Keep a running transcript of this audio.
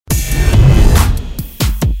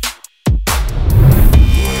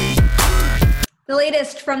The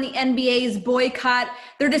latest from the NBA's boycott.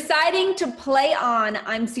 They're deciding to play on.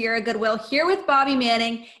 I'm Sierra Goodwill here with Bobby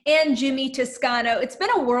Manning and Jimmy Toscano. It's been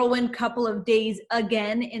a whirlwind couple of days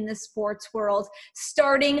again in the sports world,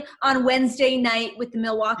 starting on Wednesday night with the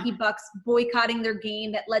Milwaukee Bucks boycotting their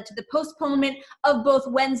game that led to the postponement of both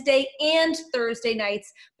Wednesday and Thursday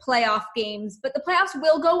night's playoff games. But the playoffs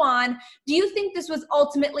will go on. Do you think this was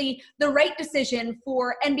ultimately the right decision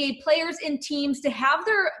for NBA players and teams to have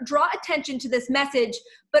their draw attention to this message,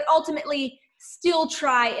 but ultimately still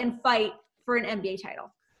try and fight for an NBA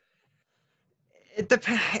title? It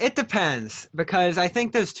depends, because I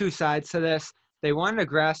think there's two sides to this. They wanted to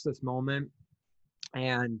grasp this moment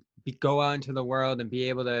and go out into the world and be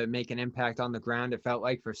able to make an impact on the ground, it felt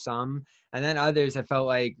like, for some. And then others, it felt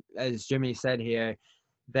like, as Jimmy said here,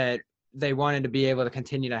 that they wanted to be able to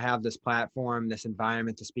continue to have this platform, this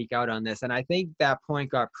environment to speak out on this. And I think that point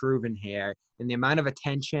got proven here in the amount of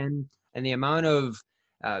attention and the amount of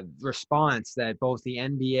response that both the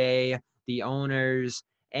NBA, the owners,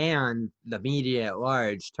 and the media at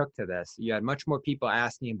large took to this. You had much more people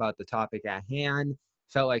asking about the topic at hand.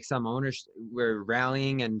 Felt like some owners were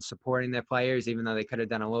rallying and supporting their players, even though they could have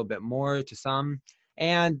done a little bit more to some.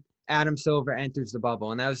 And Adam Silver enters the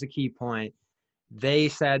bubble, and that was the key point. They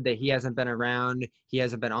said that he hasn't been around. He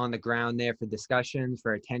hasn't been on the ground there for discussions,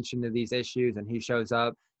 for attention to these issues. And he shows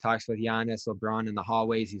up, talks with Giannis, LeBron in the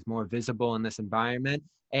hallways. He's more visible in this environment.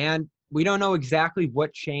 And we don't know exactly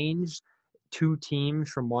what changed two teams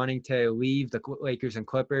from wanting to leave the Lakers and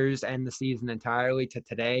Clippers and the season entirely to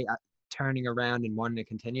today, turning around and wanting to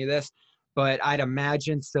continue this. But I'd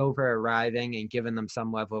imagine Silver arriving and giving them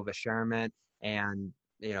some level of assurance and,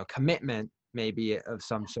 commitment maybe of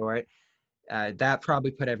some sort. That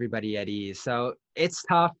probably put everybody at ease. So it's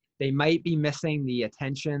tough. They might be missing the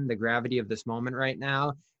attention, the gravity of this moment right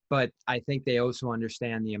now, but I think they also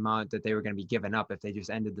understand the amount that they were going to be giving up if they just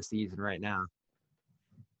ended the season right now.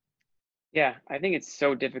 Yeah, I think it's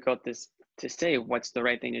so difficult to say what's the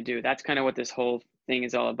right thing to do. That's kind of what this whole thing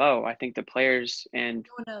is all about. I think the players, and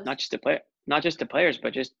not just the players,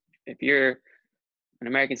 but just if you're an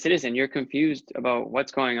American citizen, you're confused about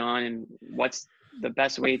what's going on and what's the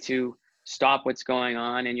best way to stop what's going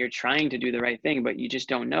on, and you're trying to do the right thing, but you just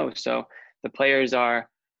don't know. So the players are,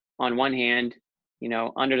 on one hand,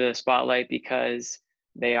 under the spotlight because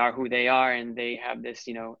they are who they are and they have this,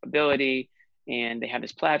 ability and they have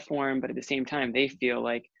this platform, but at the same time, they feel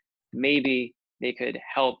like maybe they could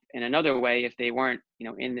help in another way if they weren't,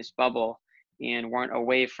 in this bubble and weren't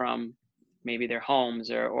away from maybe their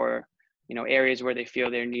homes or areas where they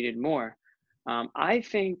feel they're needed more. I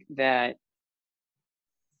think that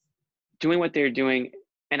doing what they're doing,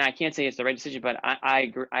 and I can't say it's the right decision, but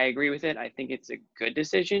I agree with it. I think it's a good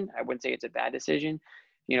decision. I wouldn't say it's a bad decision.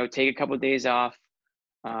 Take a couple of days off,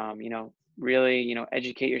 really,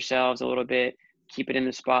 educate yourselves a little bit, keep it in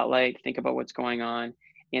the spotlight, think about what's going on,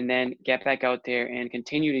 and then get back out there and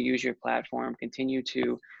continue to use your platform, continue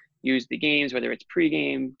to use the games, whether it's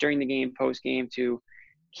pregame, during the game, post-game, to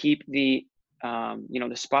keep the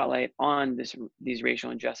the spotlight on these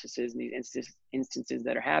racial injustices and these instances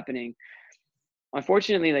that are happening.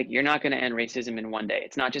 Unfortunately, you're not going to end racism in one day.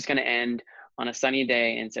 It's not just going to end on a sunny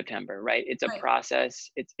day in September, right? It's a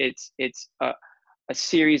process. It's a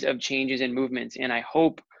series of changes and movements. And I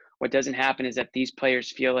hope what doesn't happen is that these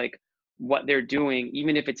players feel like what they're doing,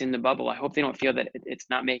 even if it's in the bubble, I hope they don't feel that it's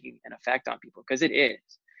not making an effect on people, because it is.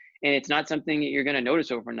 And it's not something that you're going to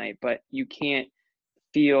notice overnight, but you can't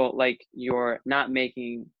feel like you're not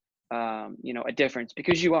making a difference,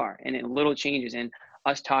 because you are. And little changes, and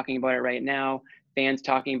us talking about it right now, fans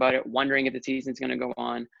talking about it, wondering if the season's going to go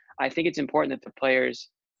on. I think it's important that the players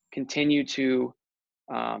continue to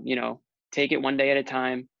take it one day at a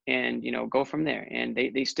time and go from there. And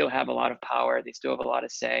they still have a lot of power, they still have a lot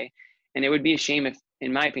of say, and it would be a shame if,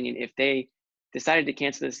 in my opinion, if they decided to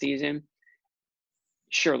cancel the season.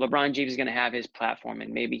 Sure, LeBron James is going to have his platform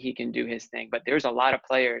and maybe he can do his thing, but there's a lot of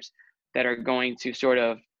players that are going to sort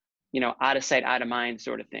of, out of sight, out of mind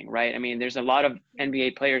sort of thing, right? I mean, there's a lot of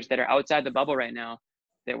NBA players that are outside the bubble right now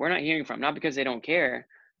that we're not hearing from, not because they don't care.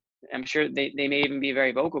 I'm sure they may even be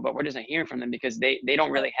very vocal, but we're just not hearing from them because they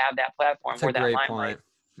don't really have that platform or that limelight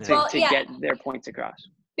to get their points across.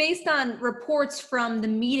 Based on reports from the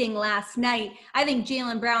meeting last night, I think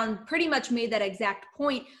Jaylen Brown pretty much made that exact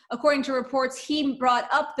point. According to reports, he brought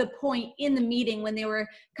up the point in the meeting when they were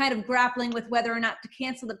kind of grappling with whether or not to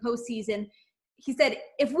cancel the postseason. He said,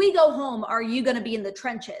 if we go home, are you going to be in the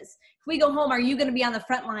trenches? If we go home, are you going to be on the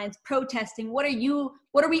front lines protesting? What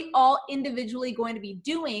are we all individually going to be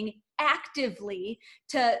doing actively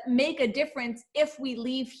to make a difference if we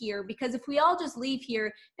leave here. Because if we all just leave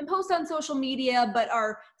here and post on social media but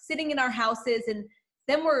are sitting in our houses, and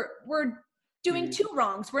then we're doing two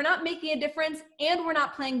wrongs. We're not making a difference, and we're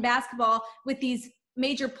not playing basketball with these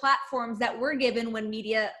major platforms that we're given when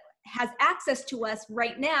media has access to us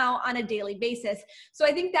right now on a daily basis. So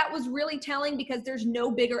I think that was really telling, because there's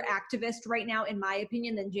no bigger activist right now, in my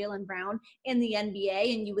opinion, than Jaylen Brown in the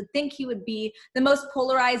NBA. And you would think he would be the most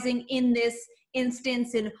polarizing in this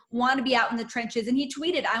instance and want to be out in the trenches. And he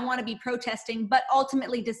tweeted, "I want to be protesting," but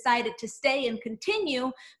ultimately decided to stay and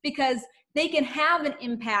continue because they can have an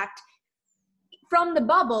impact from the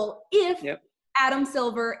bubble if Adam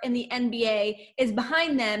Silver and the NBA is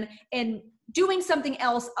behind them and doing something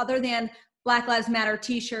else other than Black Lives Matter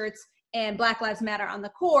t-shirts and Black Lives Matter on the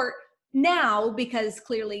court now, because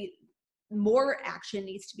clearly more action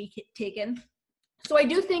needs to be taken. So I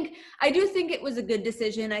do think it was a good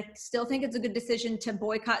decision. I still think it's a good decision to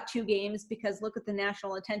boycott 2 games, because look at the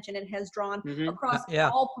national attention it has drawn across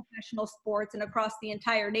all professional sports and across the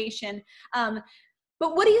entire nation.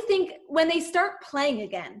 But what do you think when they start playing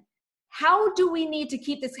again? How do we need to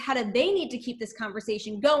keep this? How do they need to keep this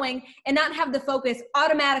conversation going and not have the focus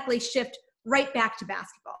automatically shift right back to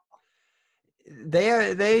basketball?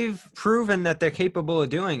 They've proven that they're capable of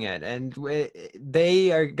doing it, and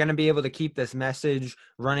they are going to be able to keep this message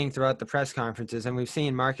running throughout the press conferences. And we've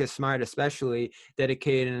seen Marcus Smart especially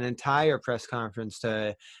dedicate an entire press conference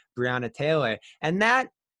to Breonna Taylor, and that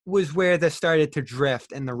was where this started to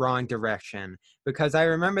drift in the wrong direction, because I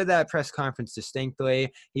remember that press conference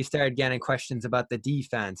distinctly. He started getting questions about the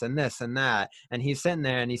defense and this and that, and he's sitting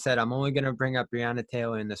there and he said, "I'm only going to bring up Breonna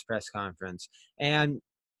Taylor in this press conference." And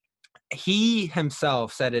he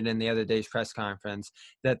himself said it in the other day's press conference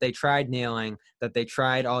that they tried kneeling, that they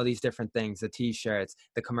tried all these different things, the t-shirts,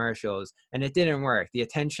 the commercials, and it didn't work. The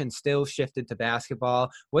attention still shifted to basketball.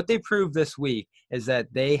 What they proved this week is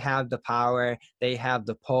that they have the power, they have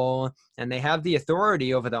the pull, and they have the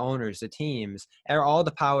authority over the owners, the teams, all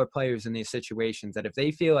the power players in these situations, that if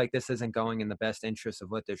they feel like this isn't going in the best interest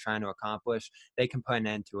of what they're trying to accomplish, they can put an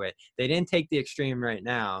end to it. They didn't take the extreme right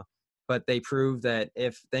now, but they prove that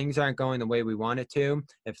if things aren't going the way we want it to,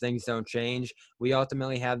 if things don't change, we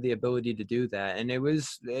ultimately have the ability to do that. And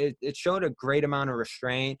it showed a great amount of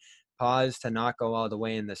restraint, pause to not go all the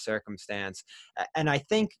way in this circumstance. And I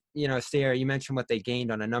think, Sarah, you mentioned what they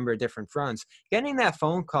gained on a number of different fronts. Getting that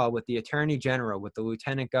phone call with the Attorney General, with the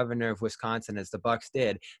Lieutenant Governor of Wisconsin, as the Bucks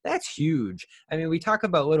did, that's huge. I mean, we talk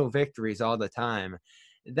about little victories all the time.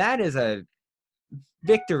 That is a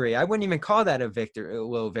victory. I wouldn't even call that a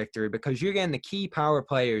little victory, because you're getting the key power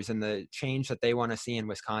players and the change that they want to see in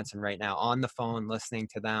Wisconsin right now on the phone, listening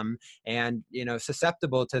to them, and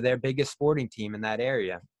susceptible to their biggest sporting team in that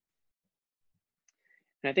area.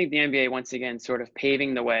 And I think the NBA once again sort of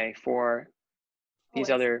paving the way for these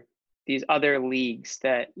other leagues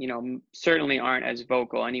that certainly aren't as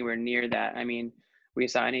vocal anywhere near that. I mean, we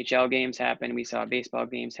saw NHL games happen, we saw baseball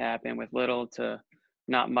games happen with little to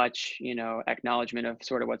not much, acknowledgement of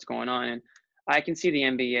sort of what's going on. And I can see the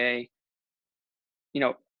NBA,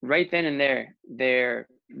 right then and there,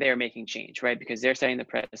 they're making change, right? Because they're setting the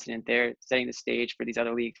precedent, they're setting the stage for these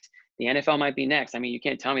other leagues. The NFL might be next. I mean, you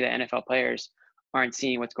can't tell me that NFL players aren't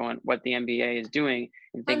seeing what the NBA is doing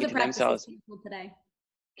and thinking to themselves, today.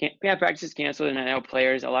 Practice is canceled. And I know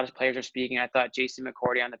a lot of players are speaking. I thought Jason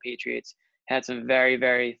McCourty on the Patriots had some very,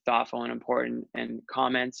 very thoughtful and important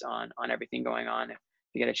comments on everything going on. If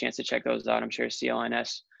you get a chance to check those out, I'm sure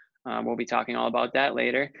CLNS will be talking all about that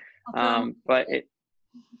later.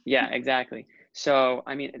 Exactly. So,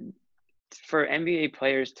 I mean, for NBA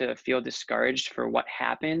players to feel discouraged for what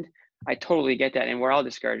happened, I totally get that. And we're all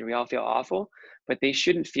discouraged. We all feel awful, but they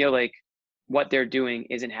shouldn't feel like what they're doing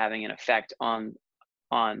isn't having an effect on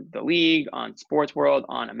the league, on sports world,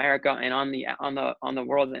 on America, and on the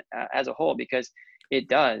world as a whole, because it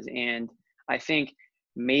does. And I think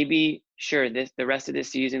maybe, sure, the rest of this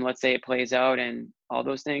season, let's say it plays out and all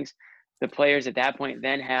those things, the players at that point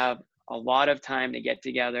then have a lot of time to get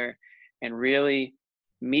together and really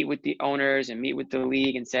meet with the owners and meet with the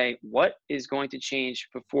league and say, what is going to change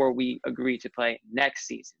before we agree to play next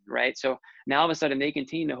season, right? So now all of a sudden they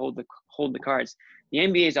continue to hold the cards. The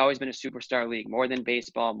NBA has always been a superstar league, more than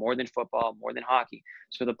baseball, more than football, more than hockey.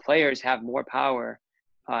 So the players have more power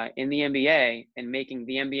in the NBA and making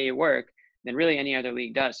the NBA work than really any other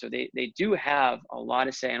league does. So they do have a lot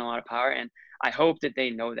of say and a lot of power. And I hope that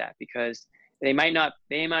they know that, because they may not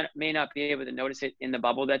be able to notice it in the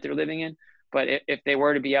bubble that they're living in. But if they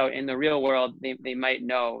were to be out in the real world, they might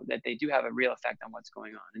know that they do have a real effect on what's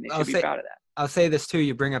going on, and they should be proud of that. I'll say this too.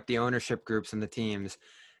 You bring up the ownership groups and the teams.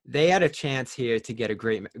 they had a chance here to get a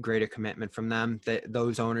greater commitment from them. That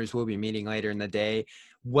those owners will be meeting later in the day.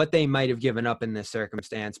 What they might have given up in this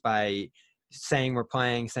circumstance by saying we're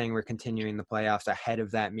playing, saying we're continuing the playoffs ahead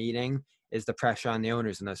of that meeting is the pressure on the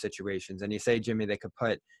owners in those situations. And you say, Jimmy, they could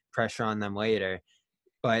put pressure on them later.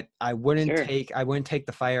 But I wouldn't Sure. take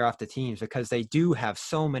the fire off the teams, because they do have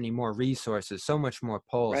so many more resources, so much more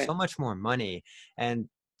polls, Right. so much more money. And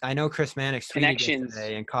I know Chris Mannix tweeted Connections.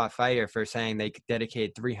 yesterday and caught fire for saying they could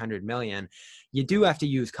dedicate $300 million. You do have to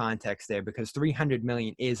use context there, because $300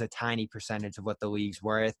 million is a tiny percentage of what the league's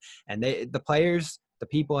worth. And the players, the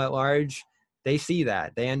people at large, they see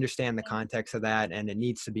that. They understand the context of that, and it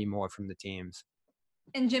needs to be more from the teams.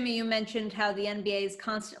 And Jimmy, you mentioned how the NBA is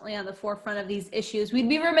constantly on the forefront of these issues. We'd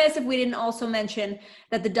be remiss if we didn't also mention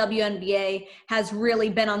that the WNBA has really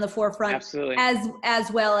been on the forefront, Absolutely,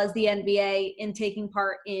 as well as the NBA, in taking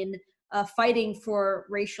part in fighting for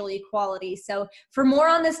racial equality. So for more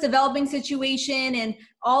on this developing situation and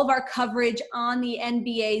all of our coverage on the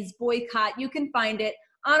NBA's boycott, you can find it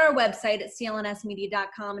on our website at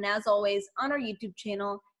clnsmedia.com, and as always on our YouTube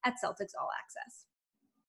channel at Celtics All Access.